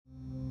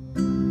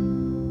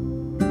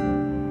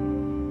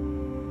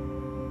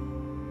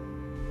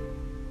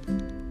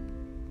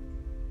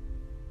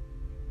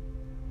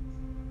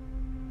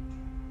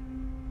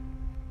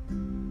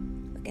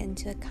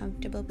into a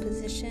comfortable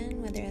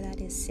position, whether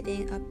that is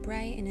sitting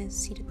upright in a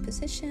seated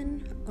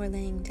position or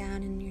laying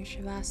down in your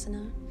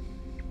Shavasana,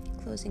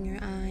 closing your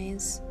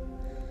eyes.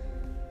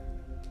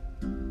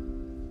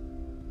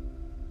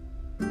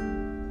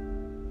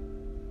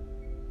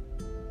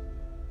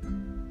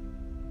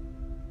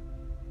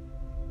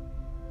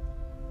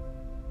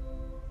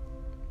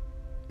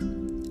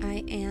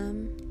 I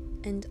am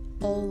and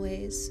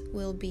always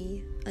will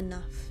be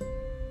enough.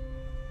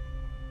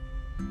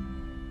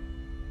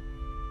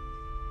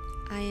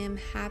 I am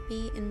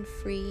happy and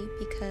free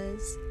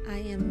because I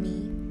am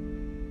me.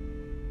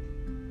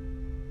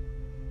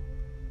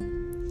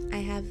 I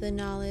have the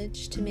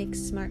knowledge to make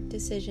smart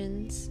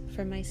decisions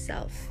for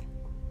myself.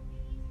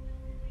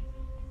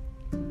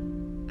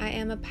 I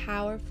am a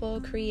powerful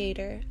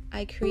creator.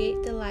 I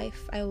create the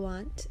life I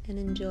want and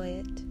enjoy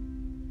it.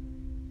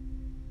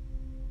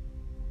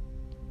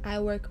 I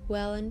work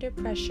well under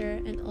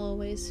pressure and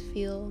always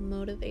feel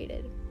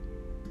motivated.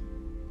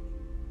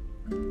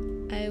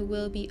 I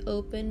will be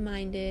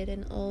open-minded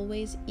and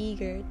always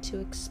eager to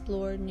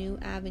explore new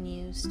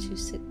avenues to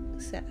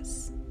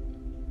success.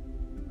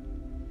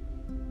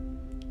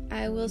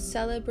 I will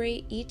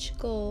celebrate each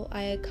goal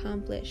I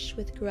accomplish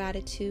with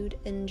gratitude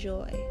and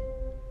joy.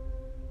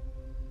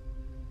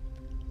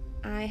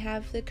 I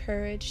have the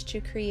courage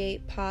to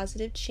create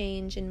positive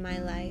change in my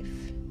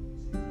life.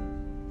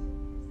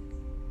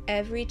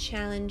 Every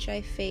challenge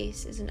I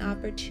face is an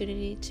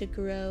opportunity to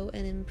grow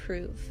and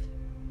improve.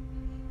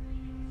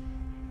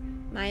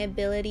 My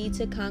ability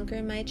to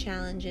conquer my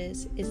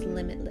challenges is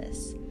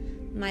limitless.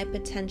 My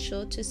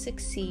potential to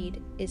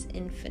succeed is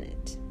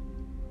infinite.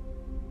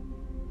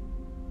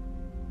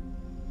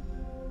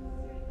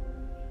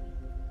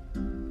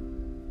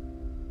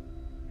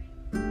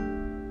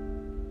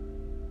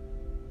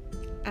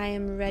 I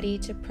am ready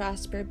to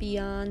prosper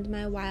beyond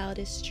my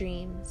wildest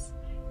dreams.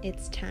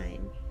 It's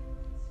time.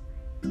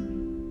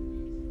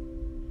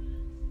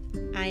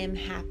 I am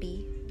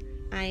happy.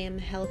 I am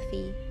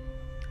healthy.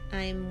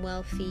 I am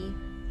wealthy.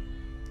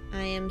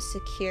 I am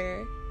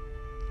secure.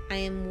 I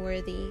am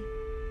worthy.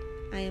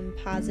 I am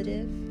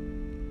positive.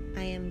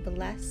 I am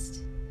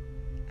blessed.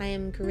 I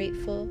am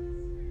grateful.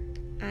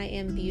 I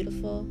am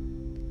beautiful.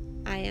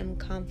 I am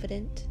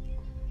confident.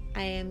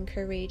 I am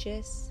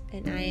courageous,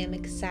 and I am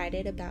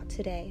excited about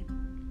today.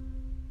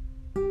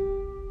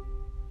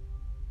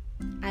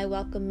 I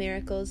welcome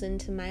miracles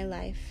into my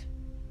life.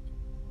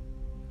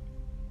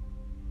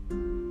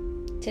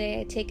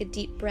 Today I take a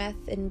deep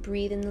breath and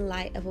breathe in the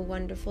light of a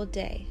wonderful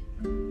day.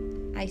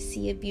 I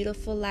see a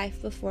beautiful life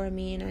before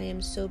me, and I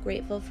am so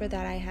grateful for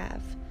that I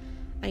have.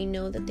 I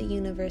know that the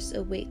universe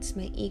awaits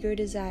my eager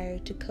desire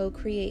to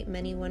co-create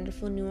many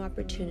wonderful new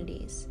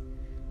opportunities.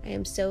 I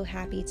am so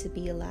happy to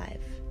be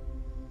alive.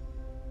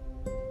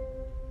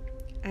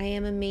 I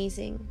am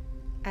amazing.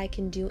 I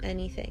can do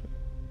anything.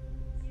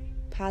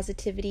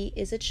 Positivity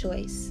is a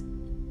choice.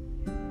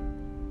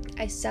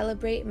 I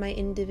celebrate my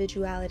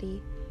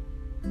individuality.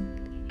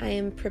 I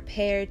am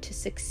prepared to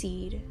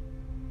succeed.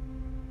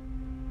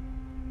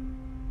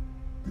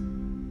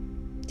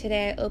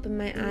 Today I open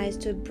my eyes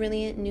to a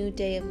brilliant new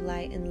day of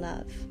light and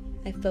love.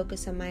 I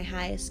focus on my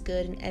highest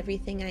good in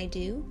everything I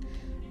do.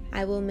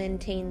 I will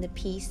maintain the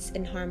peace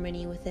and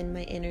harmony within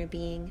my inner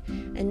being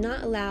and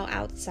not allow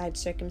outside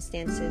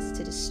circumstances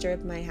to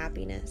disturb my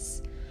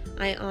happiness.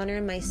 I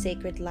honor my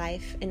sacred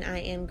life, and I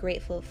am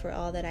grateful for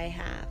all that I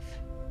have.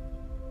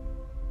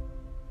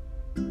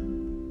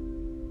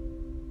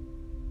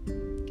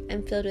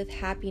 I'm filled with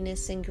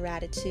happiness and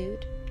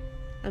gratitude.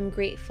 I'm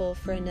grateful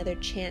for another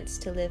chance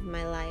to live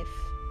my life.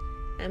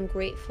 I'm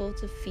grateful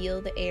to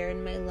feel the air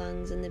in my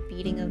lungs and the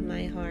beating of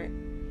my heart.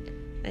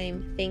 I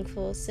am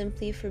thankful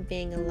simply for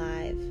being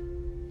alive.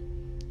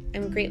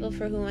 I'm grateful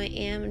for who I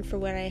am and for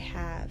what I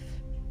have.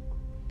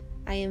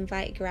 I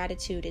invite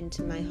gratitude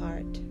into my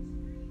heart.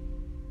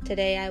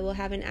 Today I will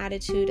have an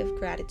attitude of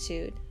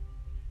gratitude.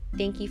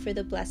 Thank you for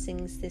the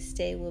blessings this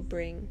day will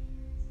bring.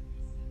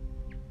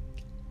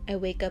 I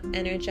wake up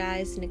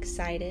energized and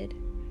excited.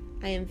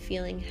 I am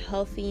feeling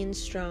healthy and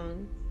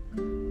strong.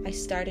 I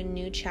start a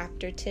new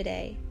chapter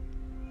today.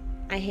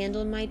 I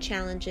handle my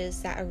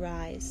challenges that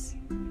arise.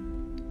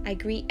 I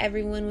greet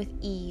everyone with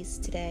ease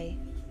today.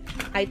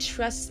 I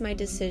trust my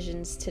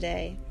decisions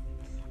today.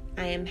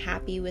 I am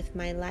happy with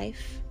my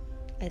life.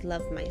 I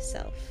love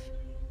myself.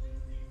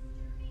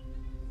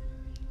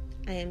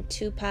 I am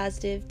too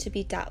positive to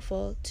be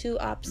doubtful, too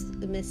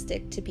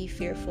optimistic to be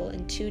fearful,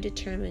 and too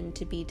determined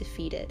to be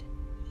defeated.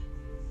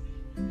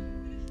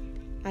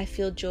 I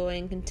feel joy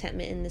and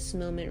contentment in this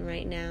moment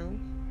right now.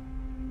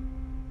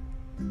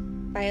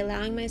 By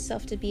allowing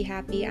myself to be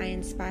happy, I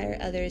inspire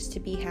others to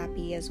be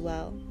happy as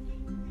well.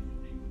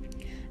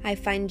 I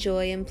find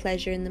joy and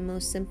pleasure in the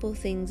most simple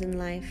things in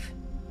life.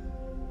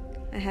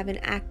 I have an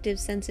active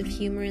sense of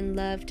humor and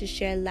love to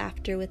share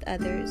laughter with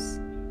others.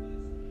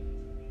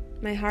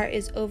 My heart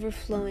is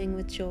overflowing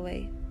with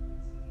joy.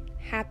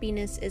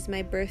 Happiness is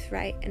my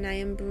birthright, and I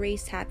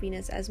embrace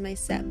happiness as my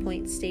set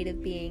point state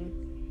of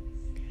being.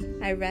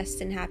 I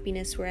rest in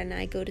happiness when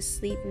I go to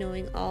sleep,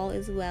 knowing all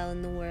is well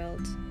in the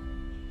world.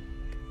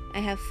 I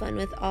have fun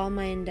with all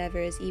my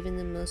endeavors, even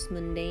the most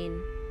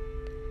mundane.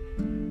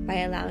 By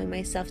allowing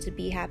myself to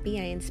be happy,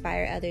 I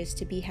inspire others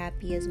to be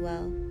happy as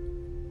well.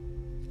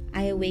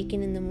 I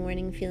awaken in the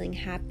morning feeling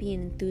happy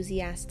and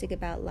enthusiastic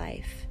about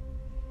life.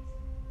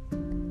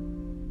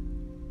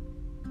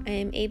 I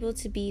am able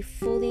to be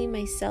fully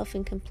myself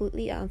and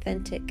completely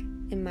authentic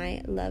in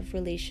my love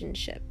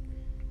relationship.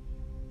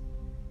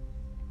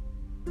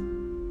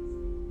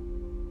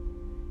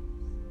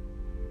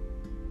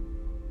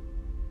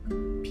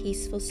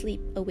 Peaceful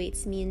sleep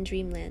awaits me in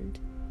dreamland.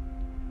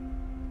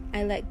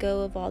 I let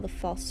go of all the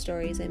false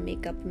stories I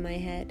make up in my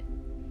head.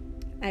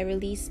 I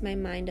release my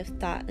mind of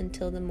thought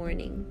until the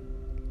morning.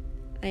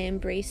 I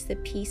embrace the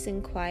peace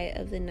and quiet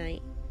of the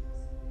night.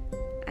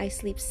 I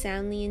sleep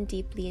soundly and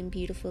deeply and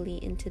beautifully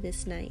into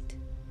this night.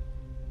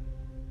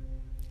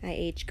 I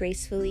age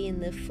gracefully and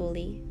live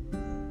fully.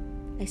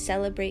 I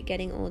celebrate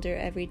getting older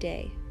every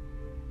day.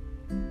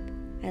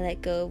 I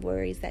let go of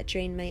worries that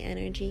drain my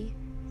energy.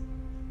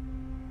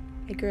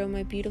 I grow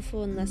more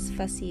beautiful and less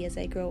fussy as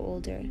I grow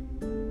older.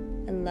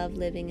 I love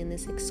living in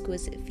this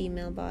exquisite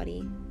female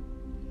body.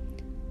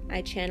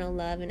 I channel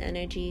love and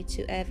energy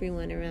to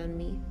everyone around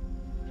me.